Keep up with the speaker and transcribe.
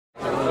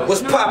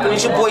What's poppin'?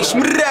 It's your boy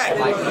Schmrak.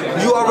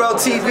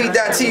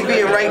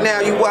 URLTV.tv, and right now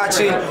you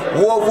watching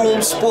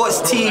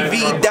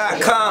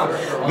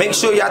WarRoomSportsTV.com. Make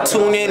sure y'all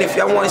tune in if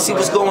y'all want to see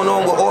what's going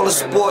on with all the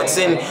sports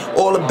and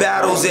all the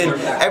battles and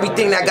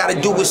everything that got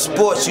to do with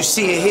sports. You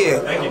see it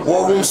here.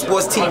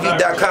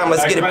 WarRoomSportsTV.com.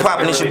 Let's get it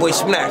poppin'. It's your boy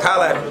Schmrak.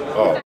 Holla at him.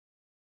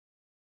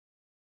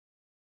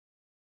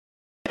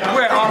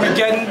 We're at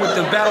Armageddon with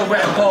the Battle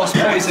Rap Balls,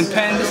 Poison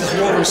Pen. This is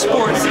War Room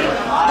Sports.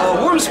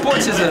 War Room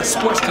Sports is a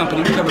sports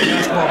company. We cover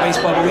basketball,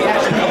 baseball, but we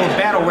actually cover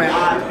battle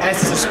rap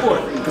as it's a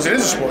sport. Because it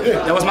is a sport,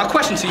 yeah. That was my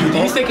question to you. Do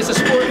you think it's a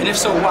sport, and if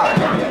so, why?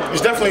 It's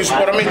definitely a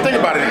sport. I mean, think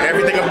about it.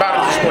 Everything about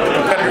it is a sport. The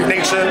competitive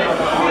nature.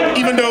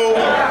 Even though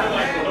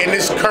in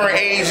this current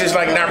age, it's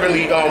like not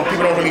really,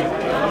 people don't really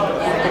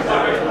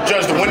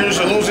judge the winners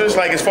or losers.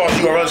 Like as far as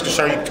URL is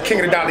concerned, King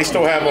of the Dot, they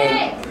still have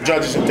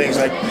judges and things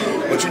like.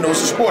 But you know,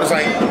 it's a sport. It's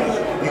like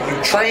you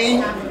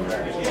train,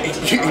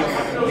 you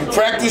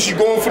practice, you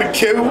going for the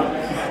kill.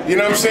 You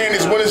know what I'm saying?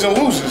 It's winners and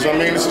losers. I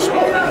mean, it's a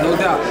sport. No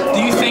doubt.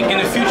 Do you think in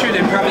the future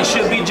there probably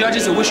should be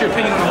judges, or what's your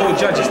opinion on the whole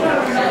judges thing?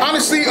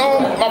 Honestly,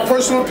 my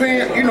personal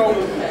opinion, you know,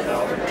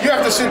 you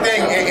have to sit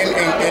there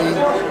and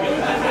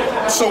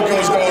soak in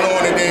what's going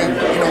on, and then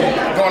you know,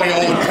 go on your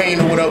own pain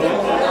or whatever.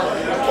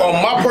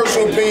 My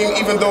personal opinion,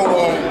 even though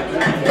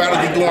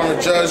battles be doing the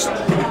judge,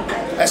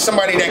 as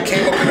somebody that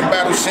came up in the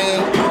battle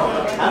scene,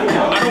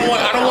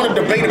 I don't want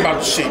to debate about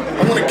the shit.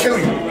 I want to kill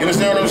you. You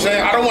understand what I'm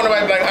saying? I don't want to be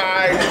like,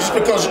 alright, just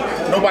because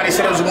nobody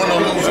said it was a winner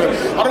or loser.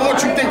 I don't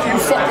want you thinking you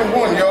fucking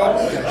won, yo.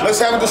 Let's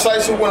have a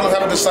decisive winner, let's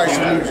have a decisive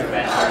loser.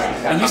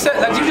 And you said,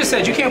 like you just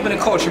said, you came up in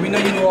the culture. We know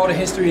you know all the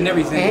history and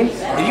everything.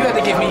 If you had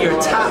to give me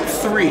your top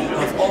 3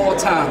 of all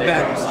time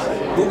battles,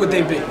 what would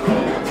they be?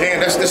 Damn,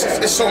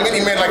 there's so many,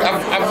 man. Like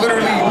I've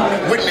literally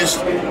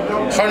witnessed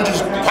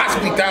hundreds,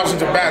 possibly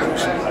thousands of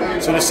battles.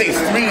 So to say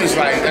 3 is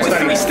like that's what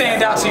not 3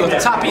 stand out to you at the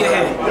top of your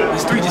head?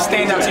 There's 3 just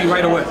stand out to you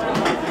right away.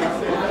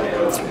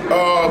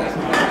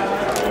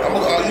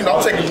 You know,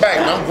 I'll take it back.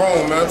 I'm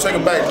grown, man. I'll take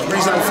it back.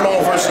 Breeze on the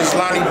Floor versus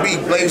Lonnie B.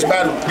 Blaze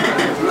battle.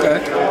 Okay.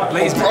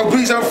 Blaze battle.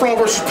 Breeze on the Floor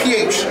versus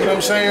PH. You know what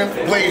I'm saying?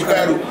 Blaze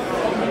battle.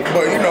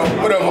 But you know,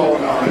 whatever.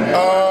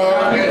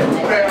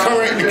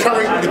 The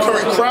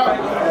current crop,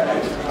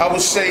 I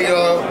would say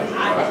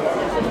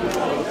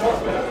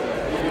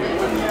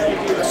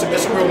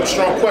that's a real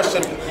strong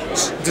question.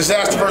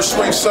 Disaster versus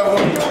Swing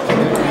 7.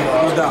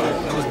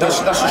 That's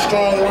a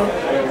strong one.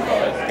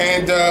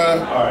 And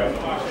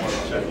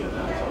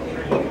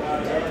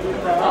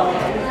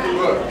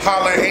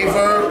Holla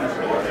Averb.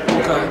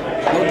 Okay.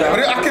 No doubt.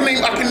 But I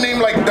can name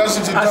like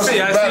dozens and dozens of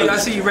battles. I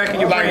see you racking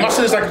your brain. Like my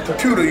shit's like a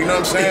computer, you know what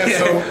I'm saying? Yeah.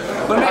 So.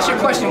 But let me ask you a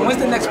question.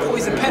 When's the next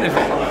Poison Pen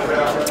event?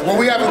 Well,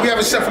 we have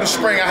it set for the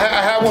spring. I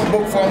had one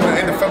booked for the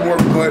end of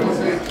February, but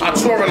I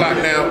tour a lot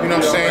now. You know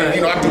what I'm saying?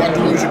 You know, I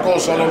do music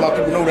also. I know a lot of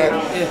people know that.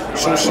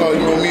 Yeah. So you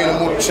know, me and the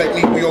Motor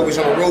Technique, we always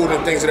on the road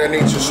and things of that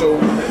nature. So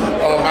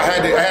I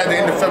had the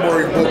end of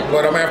February booked,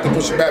 but I'm gonna have to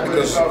push it back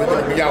because we're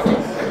gonna be out.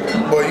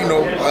 But you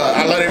know,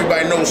 I let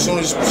everybody know as soon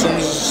as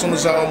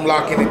I'm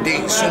locking the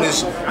date, as soon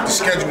as the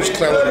schedule is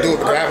clear, I'll do it.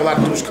 Because I have a lot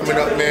of dudes coming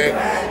up, man.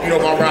 You know,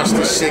 my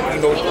roster's sick. You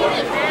know,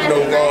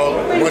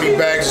 Money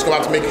Bags is going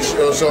to have to make his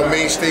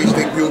main stage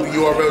debut, the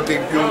URL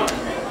debut,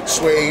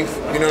 Swave.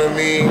 You know what I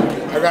mean?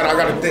 I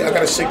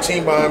got a sick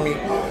team behind me.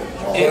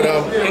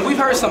 And we've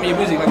heard some of your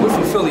music, like we're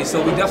from Philly,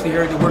 so we definitely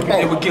heard the work you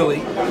did with Gilly.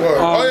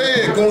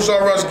 Yeah, Goons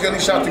R Us, Gilly,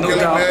 shout to Gilly,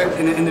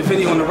 man. And the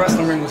video on the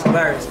wrestling ring was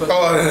hilarious. But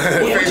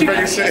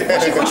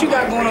what you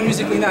got going on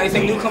musically now?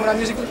 Anything new coming out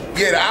musically?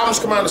 Yeah, the album's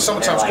coming out in the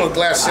summertime. It's called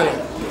Glass Ceiling.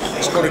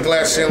 It's called The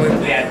Glass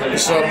Ceiling.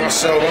 It's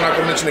myself. I'm not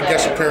gonna mention the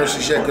guest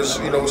appearances yet because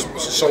you know it's a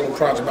solo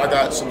project. But I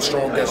got some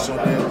strong guests on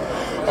there.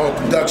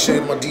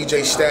 Production, my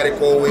DJ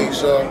Static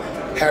always.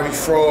 Harry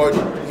Fraud,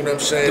 you know what I'm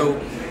saying? Dope.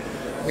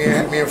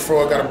 Me and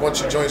Fraud got a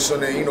bunch of joints on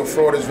there. You know,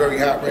 Fraud is very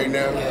hot right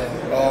now.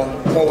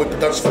 Forward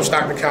Production from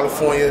Stockton,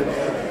 California.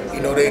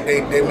 You know,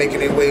 they're making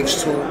their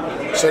waves too.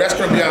 So that's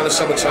gonna be out in the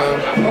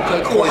summertime.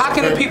 Okay, cool. How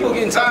can the people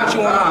get in touch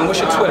with you online? What's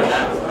your Twitter?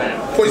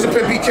 Poison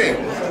Pen BK.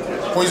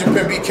 Poison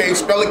Pen BK.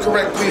 Spell it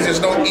correct, please. There's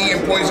no E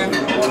in Poison.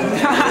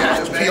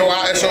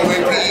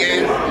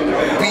 POISONPEN.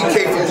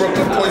 BK from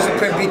Brooklyn. Poison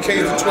Pen BK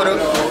is the Twitter.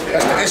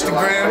 That's the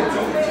Instagram.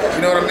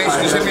 You know what I mean? So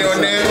just hit me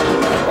on there.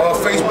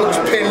 Facebook is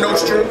Pen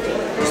Nostra.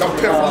 So I'm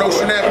Pen from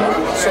Nostrand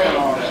Avenue. So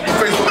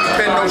Facebook is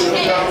Pen Nostra.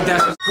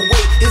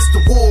 Kuwait is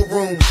the war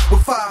room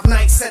with 5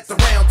 nights at the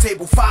round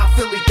table. 5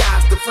 Philly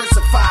guys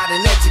diversified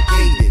and